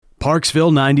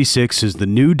Parksville 96 is the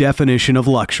new definition of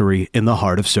luxury in the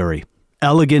heart of Surrey.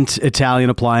 Elegant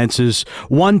Italian appliances,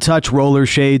 one-touch roller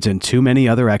shades, and too many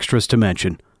other extras to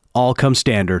mention. All come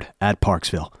standard at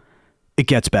Parksville. It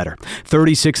gets better.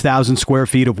 36,000 square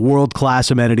feet of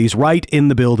world-class amenities right in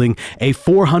the building, a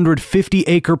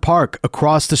 450-acre park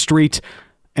across the street,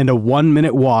 and a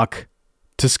 1-minute walk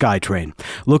to SkyTrain.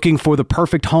 Looking for the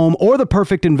perfect home or the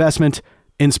perfect investment?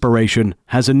 Inspiration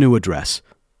has a new address.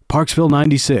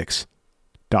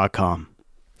 Parksville96.com.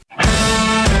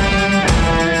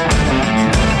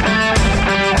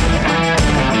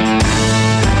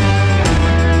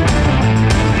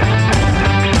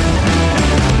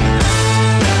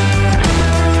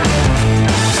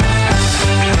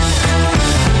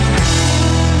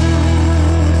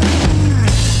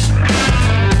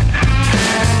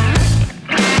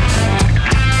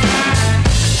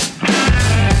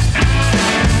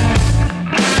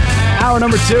 Hour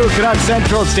number 2, Canucks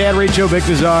Central. It's Dan Riccio, Vic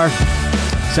Nazar,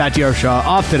 Satyar Shah.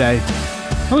 Off today.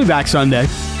 We'll be back Sunday.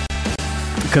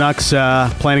 Canucks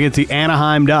playing against the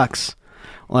Anaheim Ducks.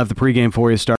 We'll have the pregame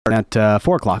for you starting at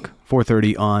 4 o'clock,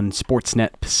 4:30 on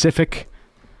Sportsnet Pacific.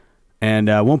 And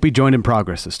won't be joined in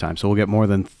progress this time, so we'll get more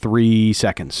than 3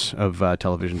 seconds of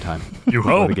television time. You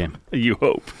hope. The game. You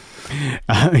hope.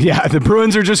 Yeah, the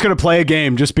Bruins are just going to play a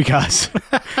game just because.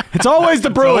 It's always the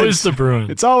Bruins. It's always the Bruins.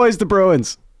 It's always the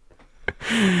Bruins.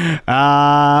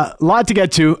 Lot to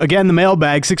get to. Again, the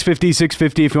mailbag,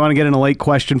 650-650. If you want to get in a late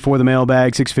question for the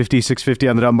mailbag, 650-650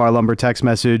 on the Dunbar Lumber text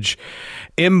message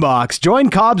inbox. Join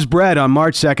Cobb's Bread on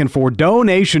March 2nd for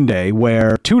Donation Day,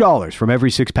 where $2 from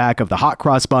every 6-pack of the hot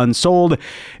cross buns sold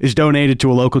is donated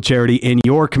to a local charity in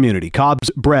your community.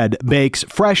 Cobb's Bread bakes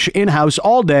fresh in-house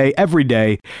all day, every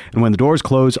day, and when the doors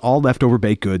close, all leftover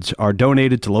baked goods are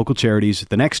donated to local charities.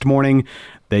 The next morning,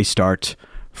 they start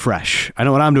fresh. I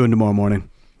know what I'm doing tomorrow morning.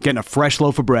 Getting a fresh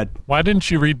loaf of bread. Why didn't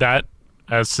you read that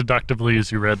as seductively as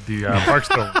you read the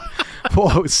Parksville?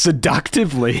 Whoa,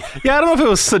 seductively? Yeah, I don't know if it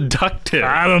was seductive.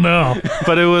 I don't know.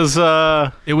 But it was...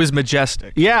 it was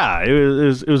majestic. Yeah,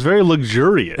 it was very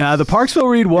luxurious. The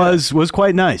Parksville read was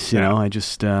quite nice. You know, I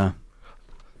just...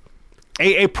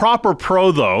 A proper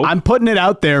pro, though. I'm putting it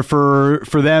out there for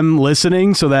them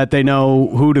listening so that they know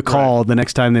who to call the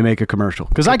next time they make a commercial.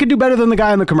 Because I could do better than the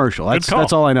guy in the commercial. That's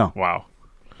all I know. Wow.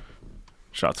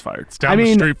 Shots fired. It's down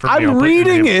the street from me. I'm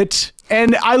reading it,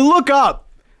 and I look up,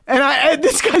 and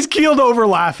this guy's keeled over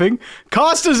laughing.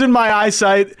 Costa's in my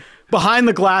eyesight behind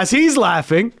the glass. He's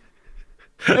laughing.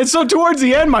 And so towards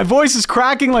the end, my voice is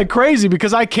cracking like crazy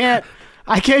because I can't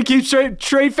keep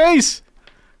straight face.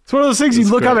 It's one of those things you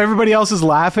look up, everybody else is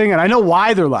laughing, and I know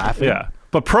why they're laughing. Yeah.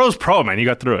 But pro's pro, man. You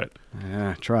got through it.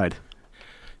 Yeah, I tried.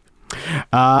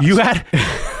 You had...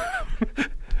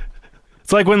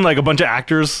 It's like when a bunch of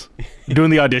actors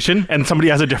doing the audition, and somebody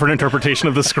has a different interpretation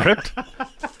of the script.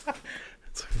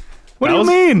 What do you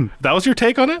mean? That was your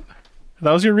take on it?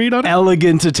 That was your read on it?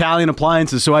 Elegant Italian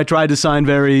appliances, so I tried to sound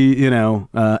very,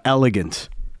 elegant.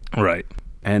 Right.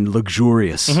 And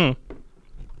luxurious.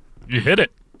 Mm-hmm. You hit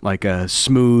it. Like a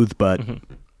smooth but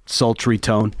sultry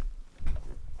tone.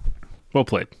 Well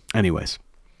played. Anyways.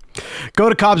 Go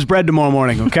to Cobb's Bread tomorrow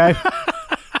morning, okay?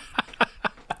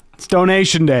 It's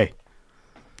donation day.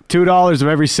 $2 of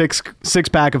every six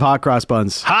pack of hot cross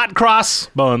buns. Hot cross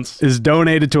buns. Is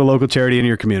donated to a local charity in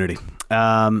your community.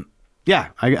 I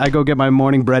go get my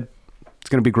morning bread. It's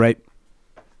going to be great.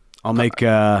 I'll make...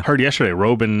 Heard yesterday,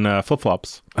 robe and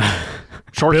flip-flops.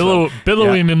 Shorts.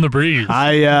 Billowing in the breeze.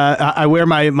 I wear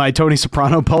my Tony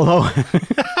Soprano polo.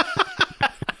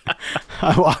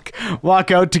 I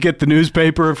walk out to get the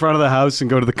newspaper in front of the house and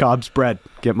go to the Cobb's Bread.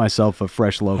 Get myself a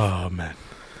fresh loaf. Oh, man.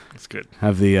 That's good.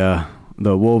 Have the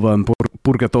uova and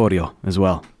purgatorio as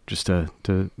well, just to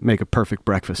make a perfect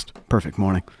breakfast. Perfect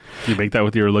morning. Do you make that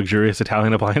with your luxurious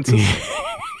Italian appliances?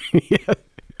 Yeah.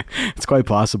 It's quite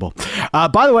possible.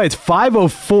 By the way, it's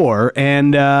 5:04,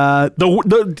 and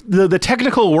the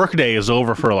technical workday is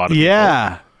over for a lot of people.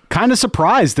 Yeah, kind of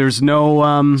surprised. There's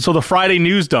no so the Friday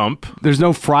news dump. There's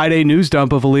no Friday news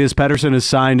dump of Elias Pettersson has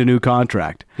signed a new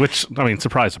contract. Which, I mean,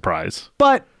 surprise.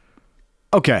 But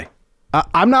okay,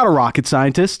 I'm not a rocket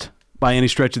scientist by any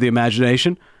stretch of the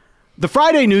imagination. The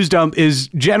Friday news dump is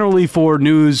generally for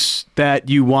news that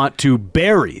you want to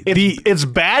bury. It's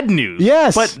bad news.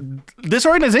 Yes. But this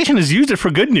organization has used it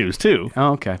for good news, too.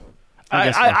 Oh, okay.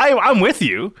 I'm with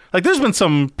you. There's been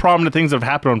some prominent things that have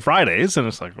happened on Fridays, and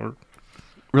it's like...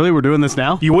 Really? We're doing this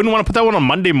now? You wouldn't want to put that one on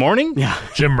Monday morning? Yeah.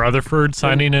 Jim Rutherford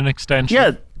signing an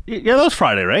extension. Yeah, that was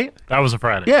Friday, right? That was a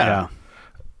Friday. Yeah.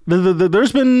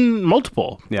 There's been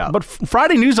multiple. Yeah. But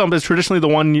Friday news dump is traditionally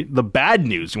the bad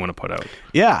news you want to put out.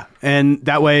 Yeah, and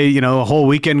that way, a whole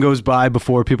weekend goes by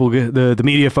before people get, the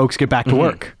media folks get back to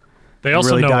work. They also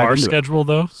really know dive our into it. schedule,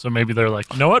 though, so maybe they're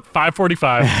like, you know what,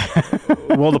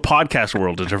 5:45. Well, the podcast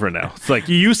world is different now. It's like,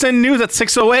 you send news at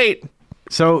 6:08.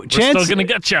 So We're still gonna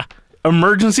get you.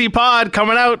 Emergency pod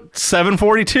coming out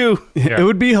 7:42. it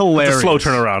would be hilarious. It's a slow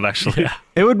turnaround, actually. Yeah.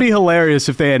 It would be hilarious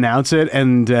if they announce it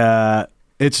and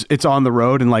it's on the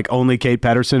road and like only Kate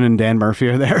Pedersen and Dan Murphy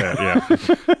are there. Yeah.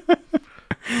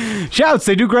 Shouts,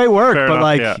 they do great work, Fair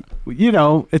but enough,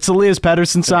 it's Elias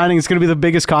Pettersson signing. It's going to be the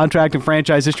biggest contract in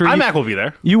franchise history. iMac will be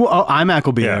there. iMac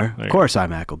will be Yeah, there. there Of you course,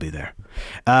 iMac will be there.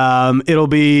 It'll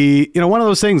be one of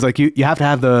those things like you have to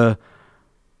have the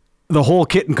whole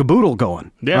kit and caboodle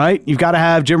going, Yeah. right? You've got to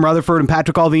have Jim Rutherford and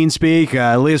Patrick Alvin speak.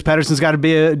 Elias Pettersson's got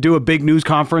to do a big news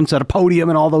conference at a podium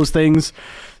and all those things.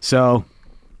 So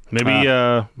Maybe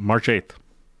March 8th.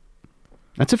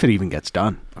 that's if it even gets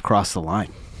done across the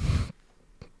line.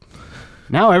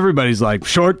 Now everybody's like,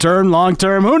 short term, long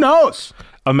term, who knows?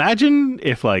 Imagine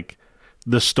if, like,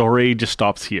 the story just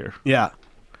stops here. Yeah.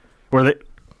 Where it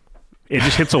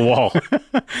just hits a wall.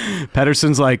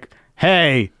 Pedersen's like,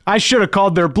 hey, I should have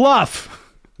called their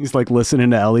bluff. He's like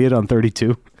listening to Elliot on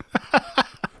 32.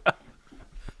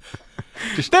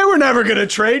 They were never going to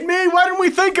trade me. Why didn't we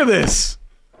think of this?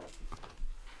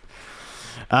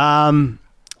 None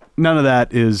of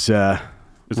that is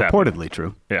reportedly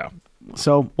true. Yeah.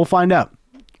 So we'll find out.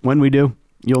 When we do,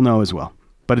 you'll know as well.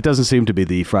 But it doesn't seem to be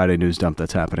the Friday news dump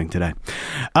that's happening today.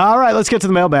 All right, let's get to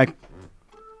the mailbag.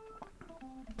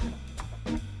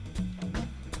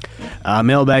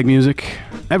 Mailbag music,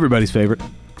 everybody's favorite.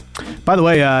 By the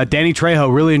way, Danny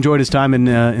Trejo really enjoyed his time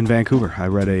in Vancouver. I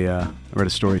read a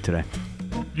story today.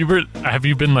 Have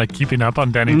you been like keeping up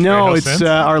on Danny Trejo No, it's since?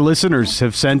 our listeners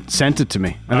have sent it to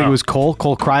me. I think it was Cole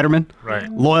Kreiderman.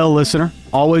 Right. Loyal listener,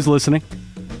 always listening.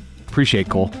 Appreciate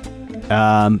Cole.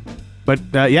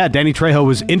 But Danny Trejo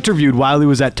was interviewed while he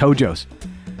was at Tojo's.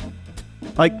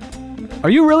 Like, are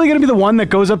you really going to be the one that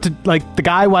goes up to like the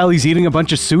guy while he's eating a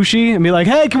bunch of sushi and be like,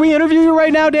 hey, can we interview you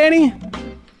right now, Danny?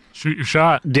 Shoot your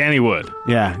shot. Danny Wood.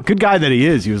 Yeah, good guy that he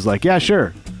is. He was like, yeah,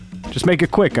 sure. Just make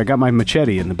it quick. I got my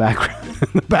machete in the background, in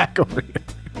the back over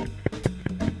here.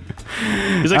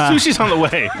 He's like, sushi's on the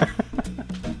way.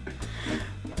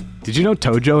 Did you know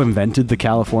Tojo invented the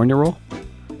California roll?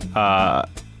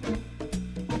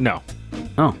 No.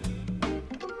 Oh.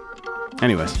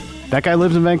 Anyways, that guy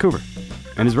lives in Vancouver,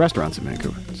 and his restaurant's in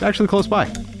Vancouver. It's actually close by.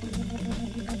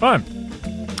 Fun.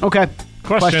 Okay.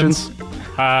 Questions.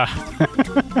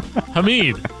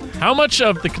 Hamid, how much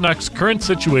of the Canucks' current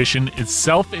situation is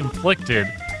self-inflicted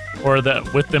or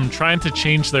that with them trying to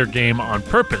change their game on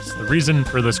purpose? The reason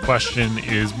for this question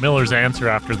is Miller's answer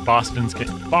after the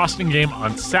Boston game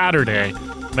on Saturday,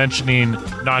 mentioning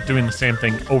not doing the same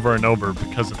thing over and over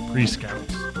because of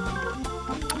pre-scouts.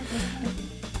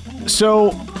 So,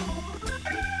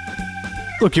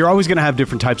 look, you're always going to have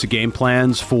different types of game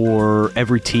plans for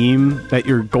every team that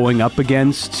you're going up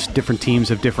against. Different teams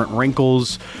have different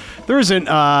wrinkles. There isn't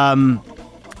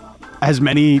as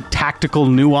many tactical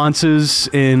nuances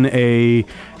in a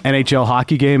NHL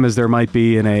hockey game as there might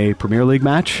be in a Premier League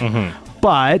match. Mm-hmm.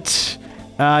 But,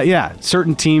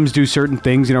 certain teams do certain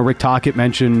things. Rick Tocchet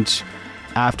mentioned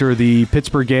after the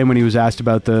Pittsburgh game when he was asked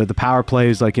about the power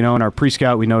plays, like, in our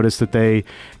pre-scout, we noticed that they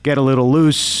get a little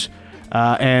loose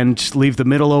and leave the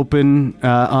middle open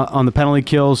on the penalty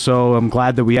kill. So I'm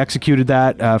glad that we executed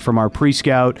that from our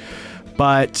pre-scout.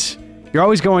 But you're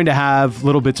always going to have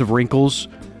little bits of wrinkles.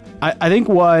 I think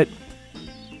what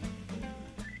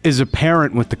is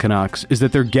apparent with the Canucks is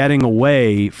that they're getting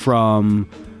away from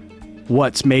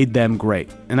what's made them great.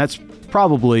 And that's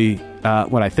probably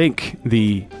what I think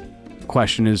the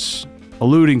question is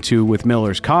alluding to with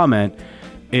Miller's comment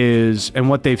is, and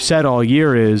what they've said all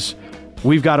year is,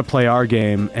 we've got to play our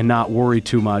game and not worry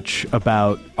too much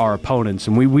about our opponents.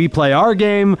 And we play our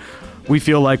game, we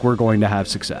feel like we're going to have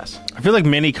success. I feel like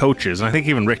many coaches, and I think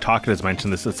even Rick Tocchet has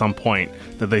mentioned this at some point,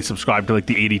 that they subscribe to like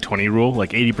the 80-20 rule.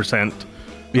 Like 80%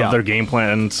 of their game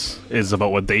plans is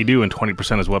about what they do, and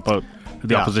 20% is what about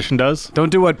the opposition does.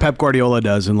 Don't do what Pep Guardiola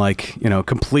does and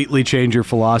completely change your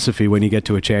philosophy when you get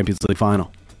to a Champions League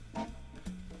final.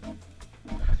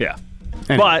 Yeah.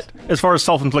 Anyways. But as far as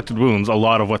self-inflicted wounds, a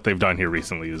lot of what they've done here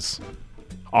recently is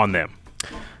on them.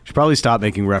 Should probably stop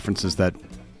making references that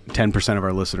 10% of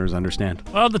our listeners understand.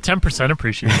 Well, the 10%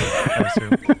 appreciate it, I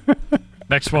assume.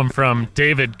 Next one from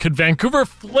David. Could Vancouver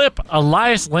flip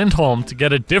Elias Lindholm to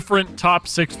get a different top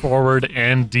six forward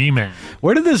and D-man?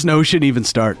 Where did this notion even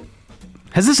start?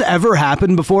 Has this ever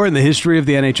happened before in the history of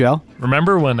the NHL?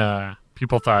 Remember when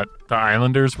people thought the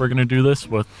Islanders were going to do this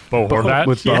with Bo Horvat?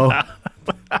 With Bo.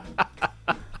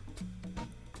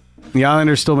 The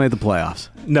Islanders still made the playoffs.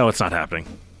 No, it's not happening.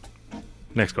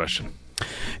 Next question.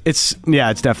 It's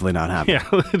definitely not happening.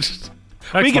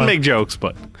 Yeah, we can make jokes,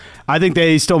 but I think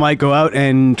they still might go out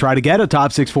and try to get a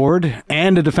top 6 forward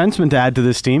and a defenseman to add to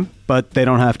this team, but they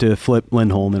don't have to flip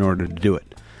Lindholm in order to do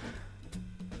it.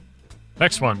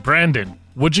 Next one, Brandon.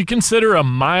 Would you consider a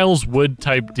Miles Wood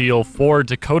type deal for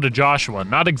Dakota Joshua?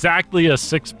 Not exactly a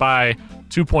 6 by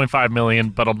 $2.5 million,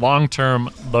 but a long-term,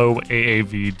 low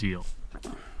AAV deal.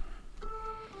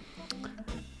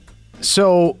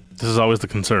 So this is always the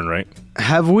concern, right?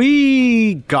 have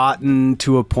we gotten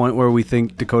to a point where we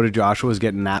think Dakota Joshua is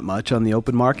getting that much on the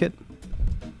open market?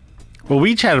 Well,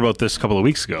 we chatted about this a couple of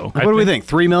weeks ago. What do we think?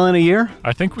 $3 million a year?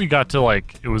 I think we got to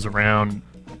it was around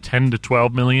 10 to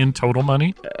 12 million total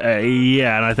money.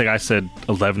 Yeah, and I think I said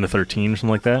 11 to 13 or something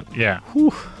like that. Yeah.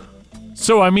 Whew.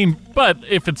 So, I mean, but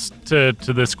if it's to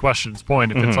this question's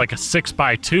point, if it's like a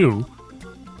 6x2,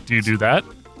 do you do that?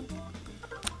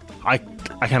 I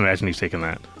can't imagine he's taking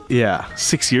that. Yeah.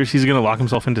 6 years? He's going to lock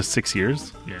himself into 6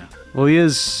 years? Yeah. Well, he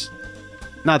is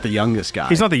not the youngest guy.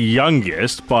 He's not the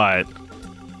youngest, but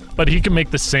he can make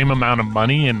the same amount of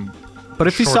money in But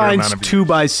if he signs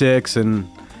 2x6, and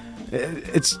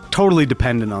it's totally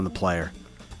dependent on the player.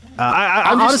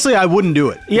 Honestly, I wouldn't do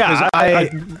it. Yeah, I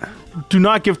do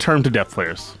not give term to depth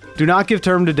players. Do not give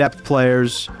term to depth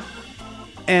players.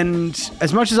 And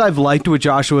as much as I've liked what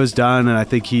Joshua's done, and I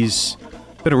think he's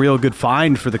been a real good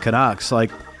find for the Canucks,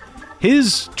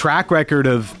 his track record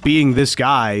of being this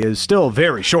guy is still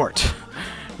very short,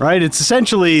 right? It's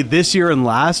essentially this year and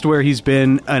last where he's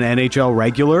been an NHL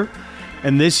regular,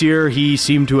 and this year he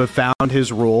seemed to have found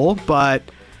his role, but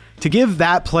to give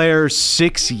that player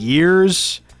 6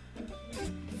 years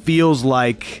feels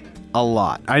like a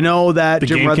lot. I know that the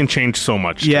game can change so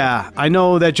much. Yeah, I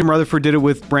know that Jim Rutherford did it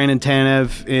with Brandon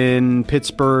Tanev in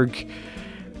Pittsburgh.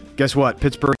 Guess what?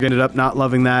 Pittsburgh ended up not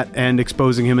loving that and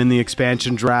exposing him in the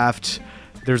expansion draft.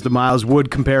 There's the Miles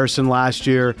Wood comparison last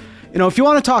year. If you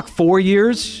want to talk 4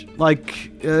 years,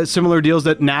 similar deals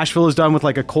that Nashville has done with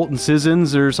a Colton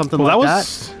Sissons or something that.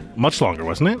 Was much longer,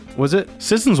 wasn't it? Was it?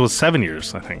 Sissons was 7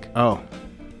 years, I think. Oh.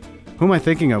 Who am I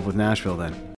thinking of with Nashville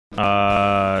then?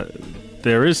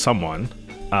 There is someone.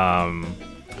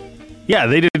 Yeah,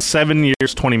 they did 7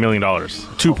 years, $20 million.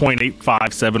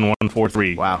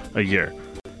 2.857143 Wow. a year.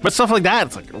 But stuff like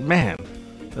that, it's man.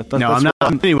 No, I'm not.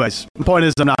 Anyways, the point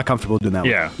is I'm not comfortable doing that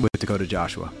Yeah. with Dakota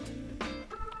Joshua.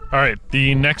 All right,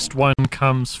 the next one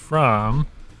comes from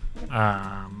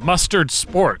Mustard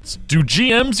Sports. Do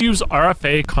GMs use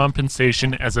RFA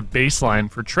compensation as a baseline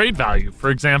for trade value?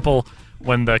 For example,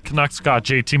 when the Canucks got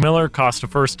JT Miller, cost a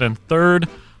first and third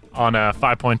on a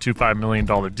 $5.25 million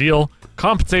deal.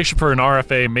 Compensation for an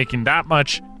RFA making that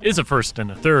much is a first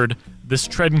and a third. This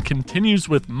trend continues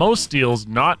with most deals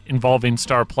not involving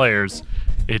star players.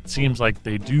 It seems like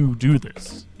they do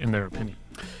this, in their opinion.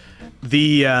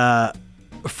 The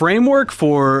framework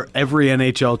for every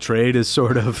NHL trade is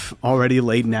sort of already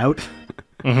laid out.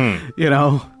 Mm-hmm.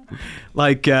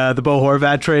 The Bo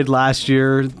Horvat trade last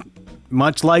year,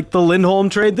 much like the Lindholm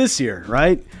trade this year,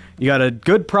 right? You got a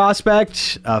good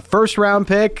prospect, a first-round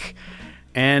pick,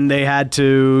 and they had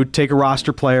to take a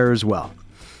roster player as well.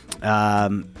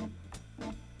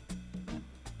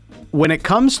 When it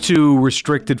comes to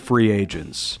restricted free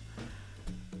agents,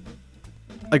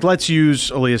 let's use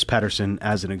Elias Pettersson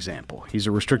as an example. He's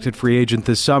a restricted free agent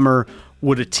this summer.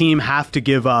 Would a team have to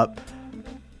give up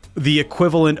the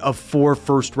equivalent of 4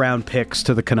 first-round picks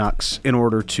to the Canucks in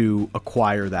order to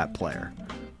acquire that player?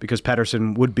 Because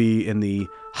Pettersson would be in the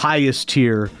highest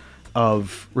tier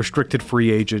of restricted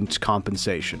free agent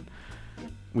compensation,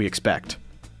 we expect.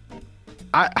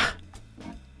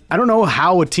 I don't know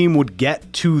how a team would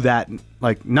get to that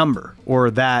number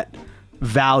or that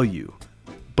value,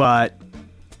 but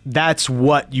that's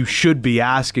what you should be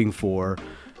asking for.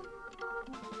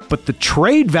 But the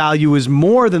trade value is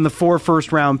more than the 4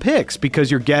 first-round picks because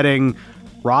you're getting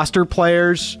roster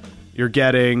players, you're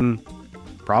getting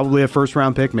probably a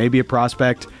first-round pick, maybe a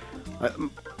prospect.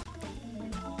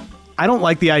 I don't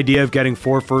like the idea of getting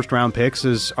 4 first-round picks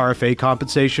as RFA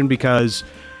compensation because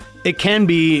it can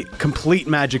be complete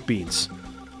magic beans.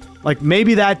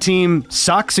 Maybe that team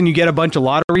sucks and you get a bunch of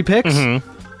lottery picks.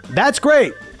 Mm-hmm. That's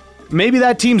great. Maybe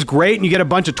that team's great and you get a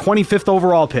bunch of 25th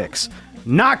overall picks.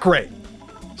 Not great.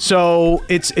 So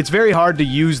it's very hard to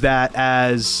use that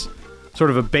as sort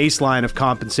of a baseline of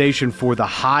compensation for the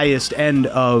highest end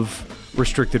of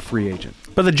restricted free agent.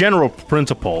 But the general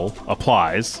principle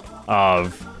applies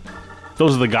of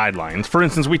those are the guidelines. For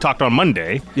instance, we talked on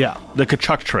Monday. Yeah. The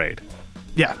Kachuk trade.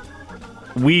 Yeah.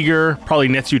 Uyghur probably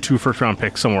nets you 2 first-round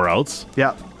picks somewhere else.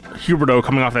 Yeah. Huberdeau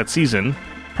coming off that season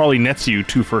probably nets you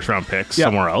 2 first-round picks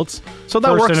somewhere else. So that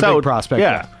First works and a big out. prospect,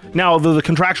 yeah. Now, the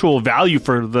contractual value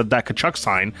for that Kachuk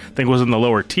sign, I think, was in the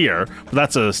lower tier, but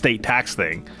that's a state tax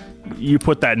thing. You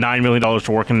put that $9 million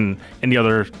to work in any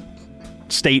other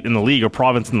state in the league or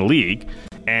province in the league,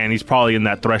 and he's probably in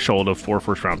that threshold of 4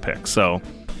 first-round picks. So,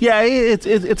 yeah, it's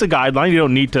a guideline. You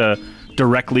don't need to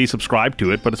directly subscribe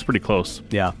to it, but it's pretty close.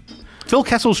 Yeah. Phil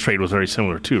Kessel's trade was very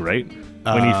similar too, right?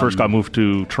 When he first got moved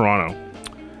to Toronto.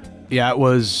 Yeah, it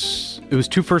was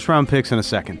 2 first-round picks and a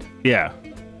second. Yeah.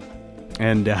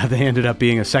 And they ended up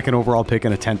being a 2nd overall pick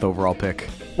and a 10th overall pick.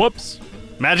 Whoops.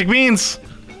 Magic beans.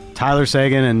 Tyler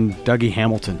Seguin and Dougie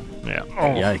Hamilton. Yeah.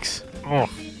 Oh. Yikes. Oh.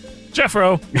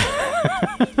 Jeffro,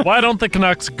 why don't the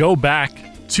Canucks go back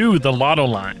to the Lotto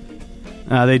line?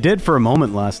 They did for a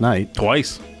moment last night.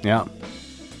 Twice. Yeah.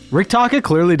 Rick Tocchet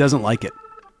clearly doesn't like it.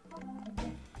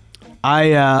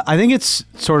 I think it's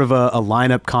sort of a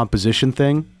lineup composition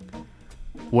thing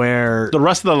where... The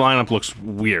rest of the lineup looks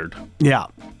weird. Yeah.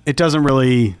 It doesn't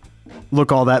really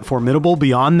look all that formidable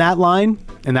beyond that line,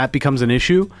 and that becomes an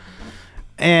issue.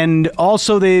 And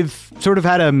also, they've sort of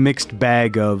had a mixed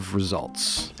bag of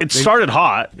results. It started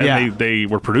hot, and Yeah. they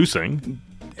were producing.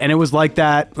 And it was like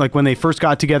that. Like, when they first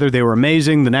got together, they were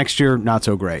amazing. The next year, not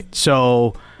so great.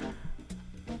 So,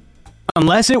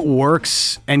 unless it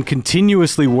works and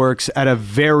continuously works at a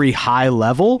very high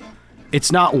level,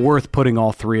 it's not worth putting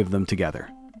all 3 of them together.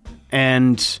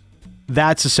 And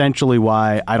that's essentially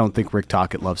why I don't think Rick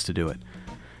Tocchet loves to do it.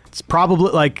 It's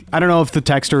probably, like, I don't know if the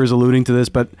texter is alluding to this,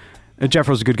 but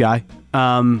Jeffro's a good guy.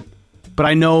 But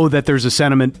I know that there's a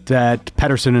sentiment that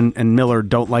Pettersson and Miller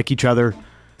don't like each other.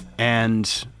 And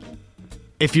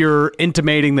if you're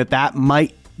intimating that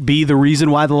might be the reason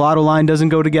why the Lotto line doesn't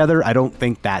go together, I don't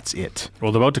think that's it.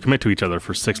 Well, they're about to commit to each other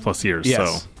for 6+ years,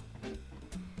 Yes. so...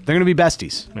 They're going to be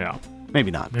besties. Yeah. Maybe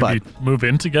not, Maybe but... move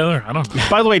in together? I don't know.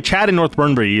 By the way, Chad in North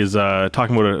Burnbury is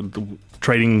talking about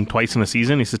trading twice in a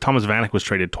season. He says Thomas Vanek was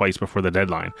traded twice before the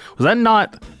deadline. Was that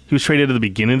not... He was traded at the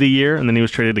beginning of the year, and then he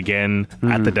was traded again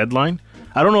at the deadline?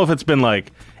 I don't know if it's been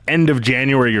like end of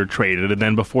January you're traded, and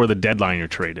then before the deadline you're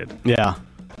traded. Yeah.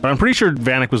 But I'm pretty sure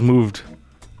Vanek was moved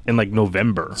in like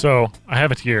November. So I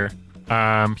have it here.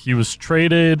 He was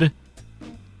traded.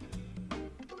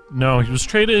 No, he was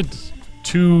traded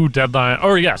to deadline.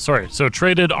 Oh, yeah, sorry. So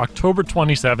traded October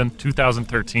 27th,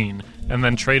 2013, and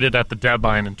then traded at the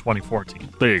deadline in 2014.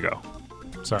 There you go.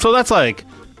 So that's like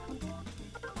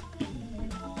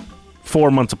 4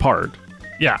 months apart.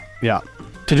 yeah, Yeah.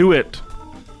 To do it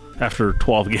after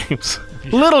 12 games.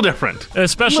 Little different.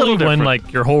 especially Little when different.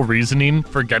 like your whole reasoning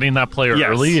for getting that player Yes.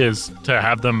 early is to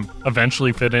have them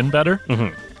eventually fit in better.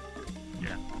 Mm-hmm.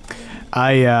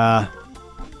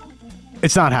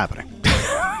 It's not happening.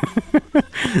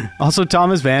 Also,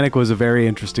 Thomas Vanek was a very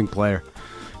interesting player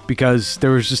because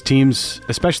there was just teams,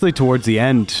 especially towards the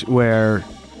end, where,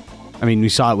 I mean, we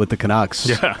saw it with the Canucks.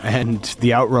 Yeah. And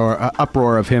the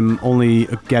uproar of him only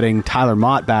getting Tyler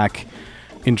Mott back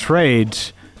in trade.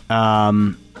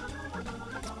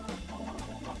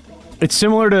 It's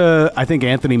similar to, I think,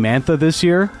 Anthony Mantha this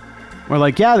year. Where,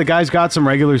 like, yeah, the guy's got some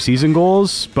regular season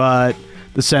goals, but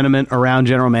the sentiment around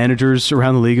general managers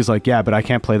around the league is like, yeah, but I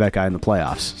can't play that guy in the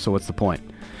playoffs, so what's the point?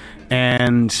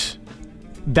 And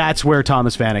that's where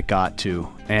Thomas Vanek got to.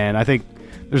 And I think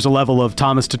there's a level of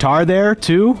Thomas Tatar there,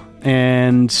 too,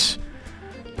 and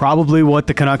probably what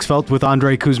the Canucks felt with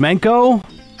Andrei Kuzmenko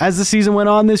as the season went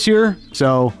on this year.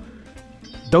 So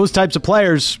those types of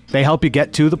players, they help you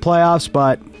get to the playoffs,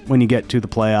 but when you get to the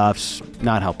playoffs,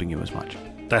 not helping you as much.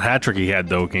 That hat trick he had,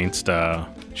 though, against...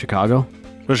 Chicago?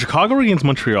 Was Chicago or against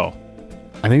Montreal?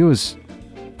 I think it was...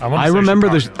 I remember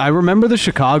the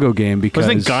Chicago game because...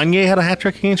 Wasn't it Gagne had a hat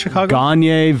trick against Chicago?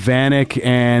 Gagne, Vanek,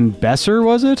 and Besser,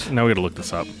 was it? Now we gotta look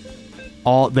this up.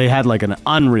 They had like an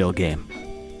unreal game.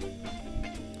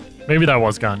 Maybe that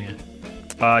was Gagne.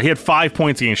 He had 5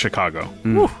 points against Chicago.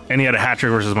 And he had a hat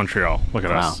trick versus Montreal. Look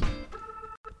at us.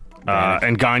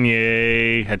 And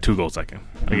Gagne had 2 goals that game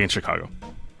against Chicago.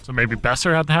 So maybe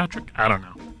Besser had the hat trick? I don't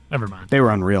know. Never mind. They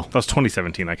were unreal. That was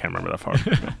 2017. I can't remember that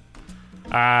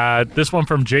far. This one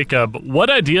from Jacob. What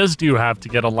ideas do you have to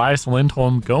get Elias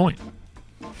Lindholm going?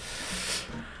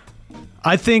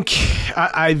 I think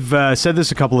I've said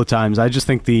this a couple of times. I just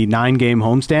think the 9-game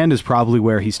homestand is probably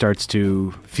where he starts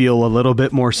to feel a little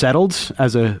bit more settled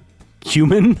as a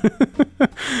human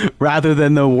rather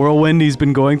than the whirlwind he's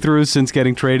been going through since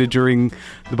getting traded during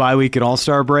the bye week and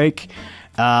All-Star break.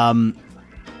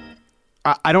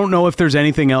 I don't know if there's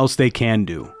anything else they can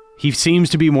do. He seems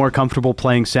to be more comfortable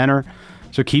playing center,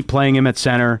 so keep playing him at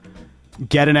center.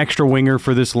 Get an extra winger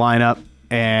for this lineup,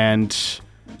 and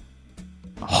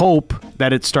hope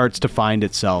that it starts to find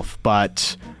itself.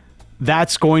 But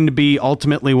that's going to be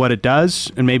ultimately what it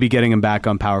does, and maybe getting him back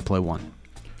on power play 1.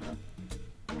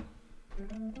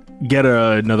 Get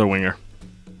another winger.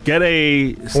 Get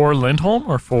a... For Lindholm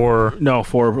or for... No,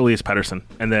 for Elias Pettersson.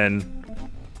 And then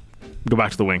go back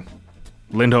to the wing.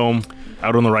 Lindholm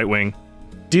out on the right wing.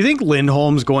 Do you think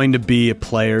Lindholm's going to be a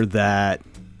player that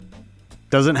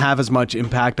doesn't have as much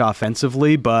impact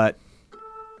offensively, but...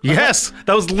 Yes!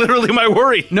 That was literally my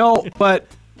worry. No, but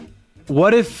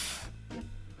what if...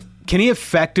 Can he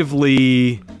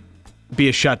effectively be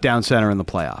a shutdown center in the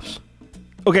playoffs?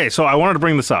 Okay, so I wanted to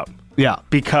bring this up. Yeah.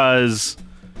 Because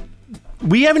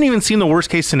we haven't even seen the worst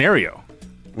case scenario.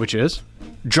 Which is?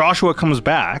 Joshua comes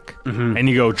back, and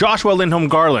you go, Joshua, Lindholm,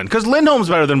 Garland. Because Lindholm's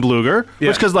better than Bluger. Yeah.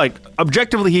 Which, because, like,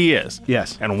 objectively he is.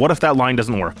 Yes. And what if that line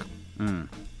doesn't work?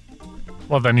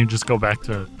 Well, then you just go back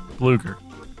to Bluger.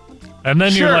 And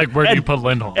then Sure. you're like, where do you put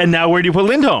Lindholm? And now where do you put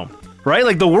Lindholm? Right?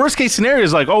 Like, the worst case scenario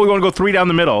is like, oh, we want to go 3 down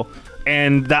the middle,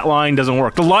 and that line doesn't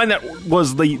work. The line that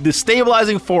was the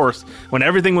stabilizing force when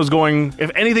everything was going,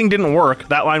 if anything didn't work,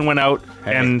 that line went out,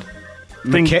 and...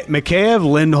 Mikheyev,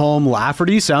 Lindholm,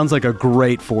 Lafferty sounds like a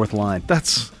great fourth line.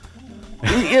 That's...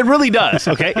 It really does,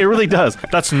 okay? It really does.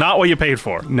 That's not what you paid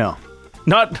for. No.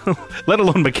 Not, let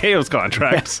alone Mikheyev's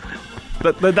contract.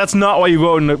 Yes. That's not why you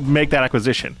go and make that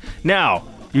acquisition. Now,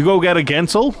 you go get a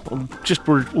Gensel,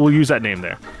 we'll use that name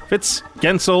there. If it's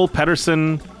Gensel,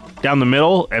 Pettersson down the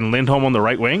middle, and Lindholm on the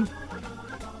right wing,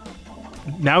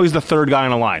 now he's the third guy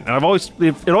on a line. And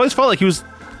it always felt like he was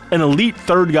an elite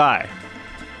third guy.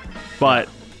 But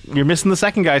you're missing the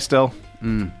second guy still.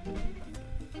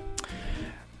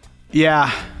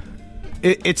 Yeah.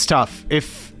 It's tough.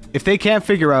 If they can't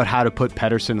figure out how to put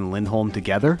Pettersson and Lindholm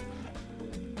together,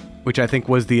 which I think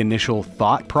was the initial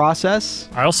thought process.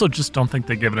 I also just don't think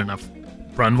they give it enough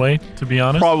runway, to be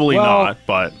honest. Probably Well- not,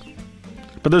 but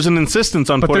there's an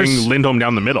insistence on putting Lindholm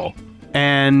down the middle.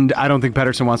 And I don't think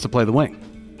Pettersson wants to play the wing.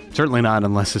 Certainly not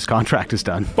unless his contract is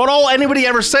done. But all anybody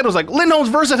ever said was like, Lindholm's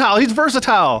versatile. He's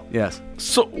versatile. Yes.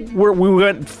 So we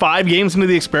went 5 games into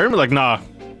the experiment. Like, nah.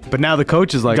 But now the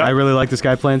coach is like, I really like this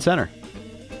guy playing center.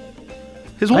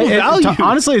 His whole value.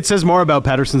 Honestly, it says more about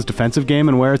Pettersson's defensive game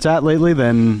and where it's at lately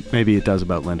than maybe it does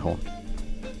about Lindholm.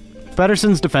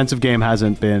 Pettersson's defensive game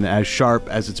hasn't been as sharp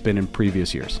as it's been in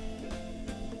previous years.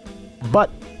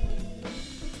 But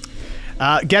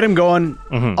get him going.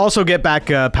 Also get back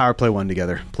Power Play 1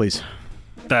 together, please.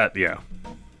 Yeah.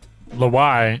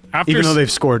 Lawai, after Even though they've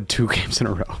scored 2 games in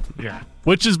a row. yeah,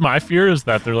 which is my fear is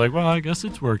that they're like, well, I guess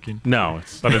it's working, No,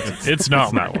 but it's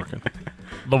not working.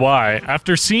 Lawai,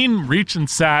 after seeing Reach and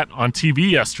Sat on TV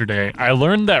yesterday, I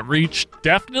learned that Reach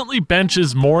definitely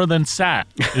benches more than Sat.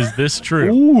 Is this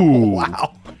true? Ooh.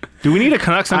 Wow. Do we need a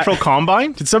Canuck Central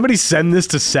Combine? Did somebody send this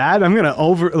to Sad? I'm going to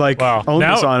own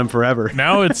this on him forever.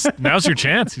 Now's your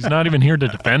chance. He's not even here to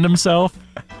defend himself.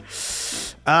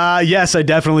 Yes, I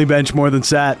definitely bench more than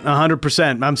Sat.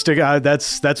 100%. I'm sticking.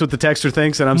 That's what the texter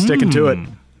thinks, and I'm sticking to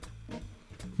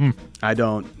it. I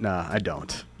don't. Nah, I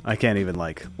don't. I can't even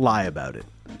lie about it.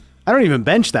 I don't even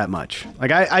bench that much.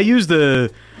 I use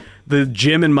the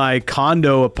gym in my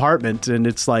condo apartment, and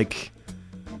it's like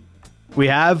we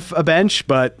have a bench,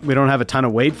 but we don't have a ton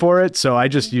of weight for it, so I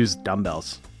just use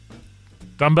dumbbells.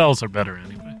 Dumbbells are better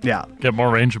anyway. Yeah. Get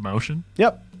more range of motion.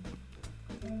 Yep.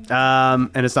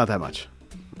 And it's not that much.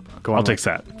 I'll take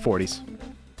Sat. 40s.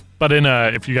 But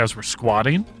if you guys were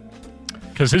squatting,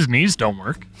 because his knees don't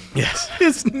work. Yes.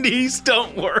 His knees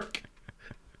don't work.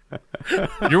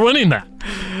 You're winning that.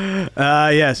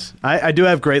 Yes. I do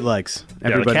have great legs.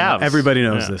 Everybody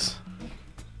knows this.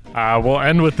 We'll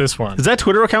end with this one. Is that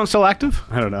Twitter account still active?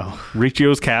 I don't know.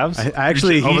 Ricchio's calves? I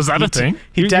actually... was that a thing?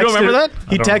 He You texted, don't remember that?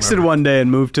 He don't texted remember. one day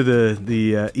and moved to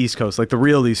the East Coast, like the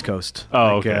real East Coast.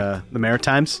 Oh, like, okay. The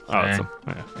Maritimes. Oh, Dang.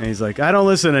 yeah. And he's like, I don't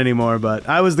listen anymore, but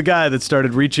I was the guy that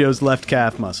started Ricchio's left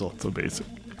calf muscle. So basic.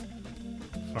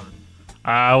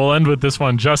 We'll end with this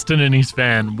one. Justin and East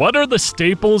Van. What are the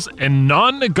staples and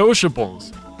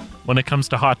non-negotiables when it comes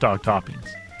to hot dog toppings?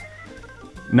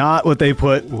 Not what they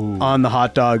put on the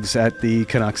hot dogs at the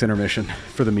Canucks intermission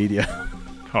for the media.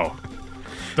 Oh.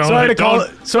 Sorry to call them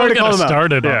out. Started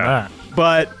on Yeah. that.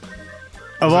 But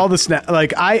of all the snacks,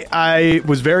 I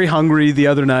was very hungry the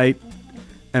other night,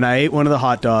 and I ate one of the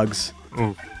hot dogs,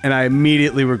 Ooh. and I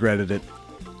immediately regretted it.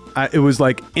 It was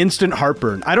like instant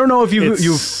heartburn. I don't know if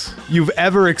you've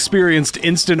ever experienced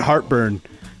instant heartburn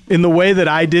in the way that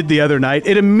I did the other night.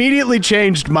 It immediately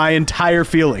changed my entire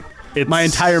feeling, my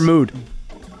entire mood.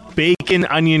 bacon,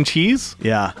 onion, cheese.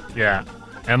 Yeah. Yeah.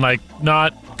 And like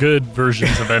not good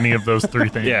versions of any of those three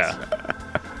things. Yeah.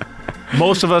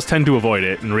 Most of us tend to avoid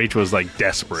it, and Rach was like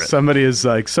desperate. Somebody is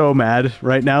like so mad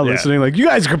right now Yeah. listening. Like, you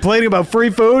guys are complaining about free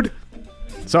food?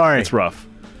 Sorry. It's rough.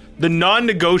 The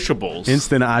non-negotiables.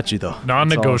 Instant achi though.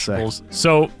 Non-negotiables.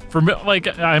 So for me,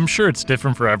 like I'm sure it's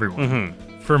different for everyone.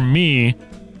 Mm-hmm. For me,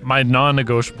 my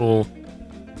non-negotiable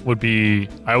would be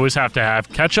I always have to have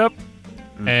ketchup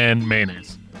and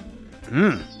mayonnaise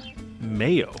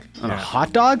Mayo. On a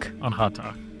hot dog? on hot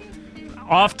dog.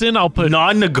 Often I'll put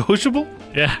Non-negotiable?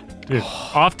 yeah, dude.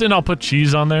 Often I'll put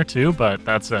cheese on there too, but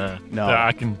that's No.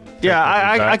 I can. Yeah,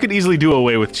 I could easily do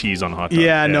away with cheese on a hot dog.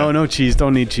 Yeah, no cheese.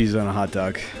 Don't need cheese on a hot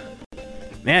dog.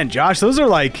 Man, Josh, those are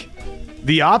like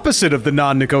the opposite of the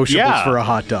non-negotiables Yeah. for a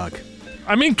hot dog.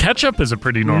 I mean, ketchup is a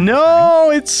pretty normal. No,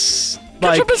 it's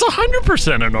like Ketchup is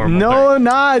 100% a normal. no,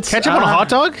 not Ketchup on a hot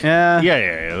dog? Yeah.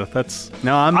 Yeah. That's.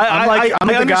 No, I'm like I I'm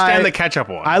the understand guy. the ketchup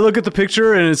one. I look at the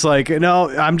picture and it's like, no,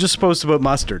 I'm just supposed to put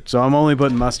mustard, so I'm only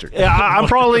putting mustard. yeah, I'm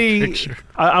probably. picture.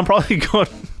 I'm probably going.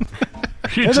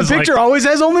 You're And the just like, picture always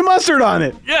has only mustard on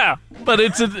it. yeah, but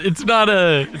it's not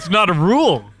a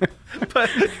rule. But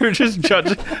you're just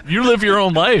judging. You live your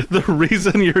own life. The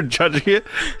reason you're judging it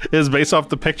is based off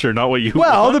the picture, not what you.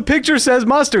 Well, want. the picture says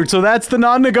mustard, so that's the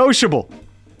non-negotiable.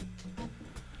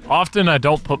 Often I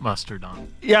don't put mustard on.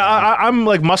 Yeah, I'm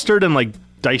like mustard and like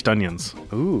diced onions.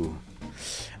 Ooh.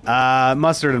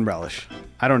 Mustard and relish.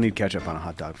 I don't need ketchup on a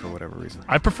hot dog for whatever reason.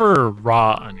 I prefer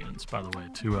raw onions, by the way,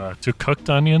 to cooked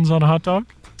onions on a hot dog.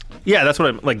 Yeah, that's what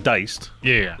I'm like diced.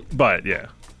 Yeah. But yeah,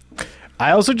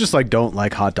 I also just like don't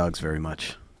like hot dogs very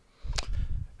much.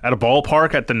 at a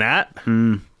ballpark at the Nat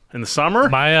in the summer.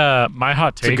 My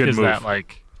hot take good is move. that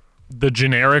like the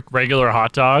generic regular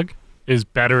hot dog is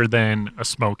better than a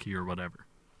smoky or whatever.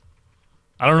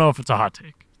 I don't know if it's a hot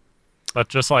take, but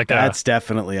just like That's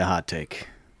definitely a hot take.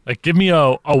 like give me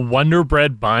a Wonder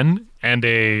Bread bun and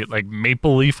a like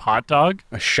maple leaf hot dog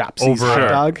A Shopsies hot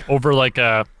dog. over like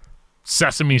a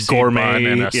sesame seed Gourmet, bun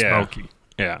and a yeah. smoky.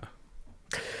 Yeah.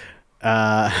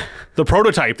 The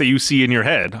prototype that you see in your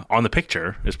head on the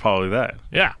picture is probably that.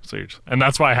 Yeah. So you're just, And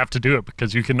that's why I have to do it,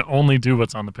 because you can only do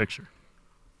what's on the picture.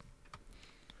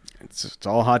 It's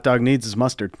all a hot dog needs is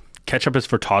mustard. ketchup is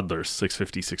for toddlers.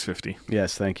 650.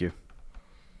 Yes, thank you.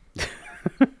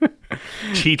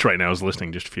 Cheech right now is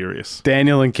listening, just furious.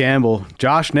 Daniel and Campbell.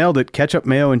 Josh nailed it. Ketchup,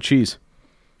 mayo, and cheese.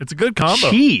 It's a good combo.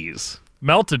 Cheese.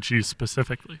 Melted cheese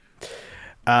specifically.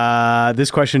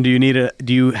 This question: Do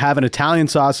you have an Italian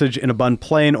sausage in a bun,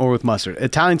 plain or with mustard?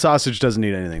 Italian sausage doesn't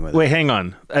need anything with it. Wait, hang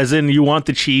on. As in, you want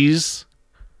the cheese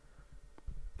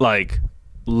like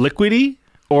liquidy,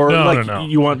 or No, like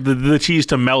you want the cheese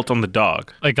to melt on the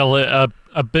dog? Like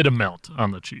a bit of melt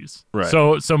on the cheese. Right.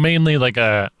 So mainly like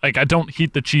I don't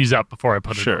heat the cheese up before I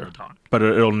put it on the dog. But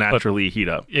it'll naturally heat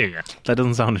up. Yeah. That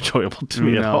doesn't sound enjoyable to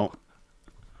me at No. all.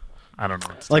 I don't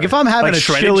know. What to Like tell if I'm having Like a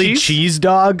shredded chili cheese? cheese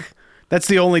dog, that's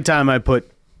the only time I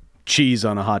put cheese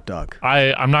on a hot dog. you.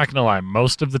 I'm not gonna lie.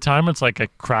 Most of the time it's like a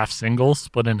Kraft single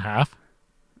split in half.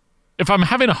 If I'm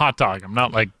having a hot dog, I'm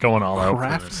not like going all out for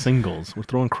Kraft it. singles. We're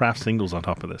throwing Kraft singles on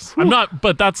top of this. I'm not,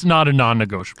 but that's not a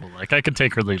non-negotiable. Like I could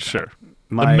take or leave. Sure.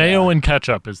 The My, mayo and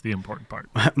ketchup is the important part.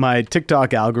 my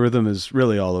TikTok algorithm is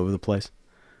really all over the place,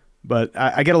 but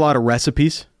I get a lot of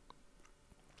recipes,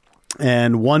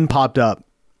 and one popped up,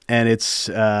 and it's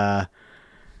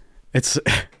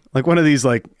like one of these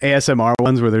like ASMR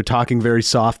ones where they're talking very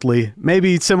softly,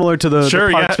 maybe similar to the Sure,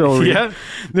 yeah, Parksville. yeah.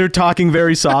 They're talking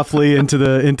very softly into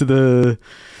the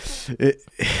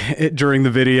during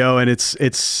the video, and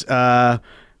it's a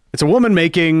woman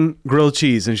making grilled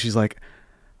cheese, and she's like,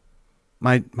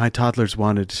 My toddlers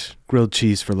wanted grilled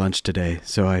cheese for lunch today,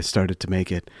 so I started to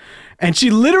make it. And she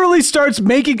literally starts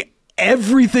making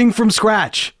everything from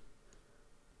scratch.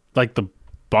 Like the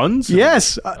buns?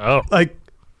 Yes. Oh. Like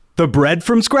the bread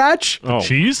from scratch, Oh,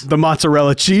 Cheese? the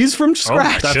mozzarella cheese from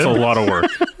scratch. that's a lot of work.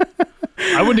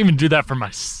 I wouldn't even do that for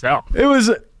myself. It was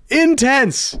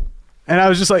intense. And I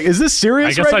was just like, is this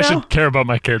serious I guess right I now? should care about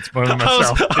my kids more than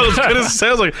myself. I was going to say,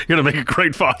 I was like, you're going to make a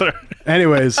great father.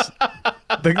 Anyways,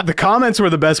 the comments were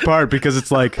the best part because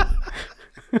it's like,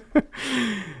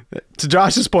 to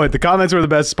Josh's point, the comments were the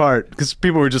best part because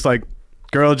people were just like,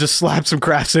 girl, just slap some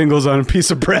Kraft singles on a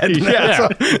piece of bread. Yeah,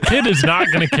 the kid is not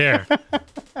going to care.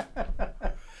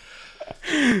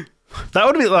 That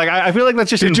would be like, I feel like that's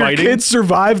just Did your inviting. kids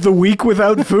survive the week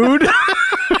without food?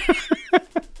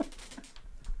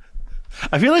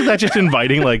 I feel like that's just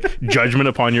inviting like judgment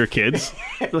upon your kids.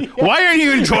 Like, why aren't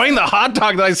you enjoying the hot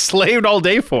dog that I slaved all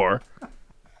day for?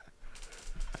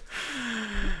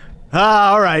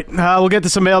 All right. We'll get to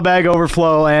some mailbag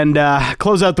overflow and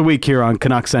close out the week here on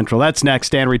Canuck Central. That's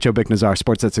next. Dan Richo, Bick Nazar,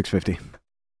 Sports at 650.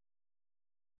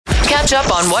 Catch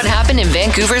up on what happened in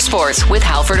Vancouver sports with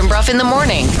Halford and Bruff in the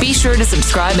morning. Be sure to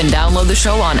subscribe and download the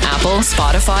show on Apple,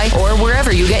 Spotify, or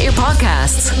wherever you get your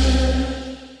podcasts.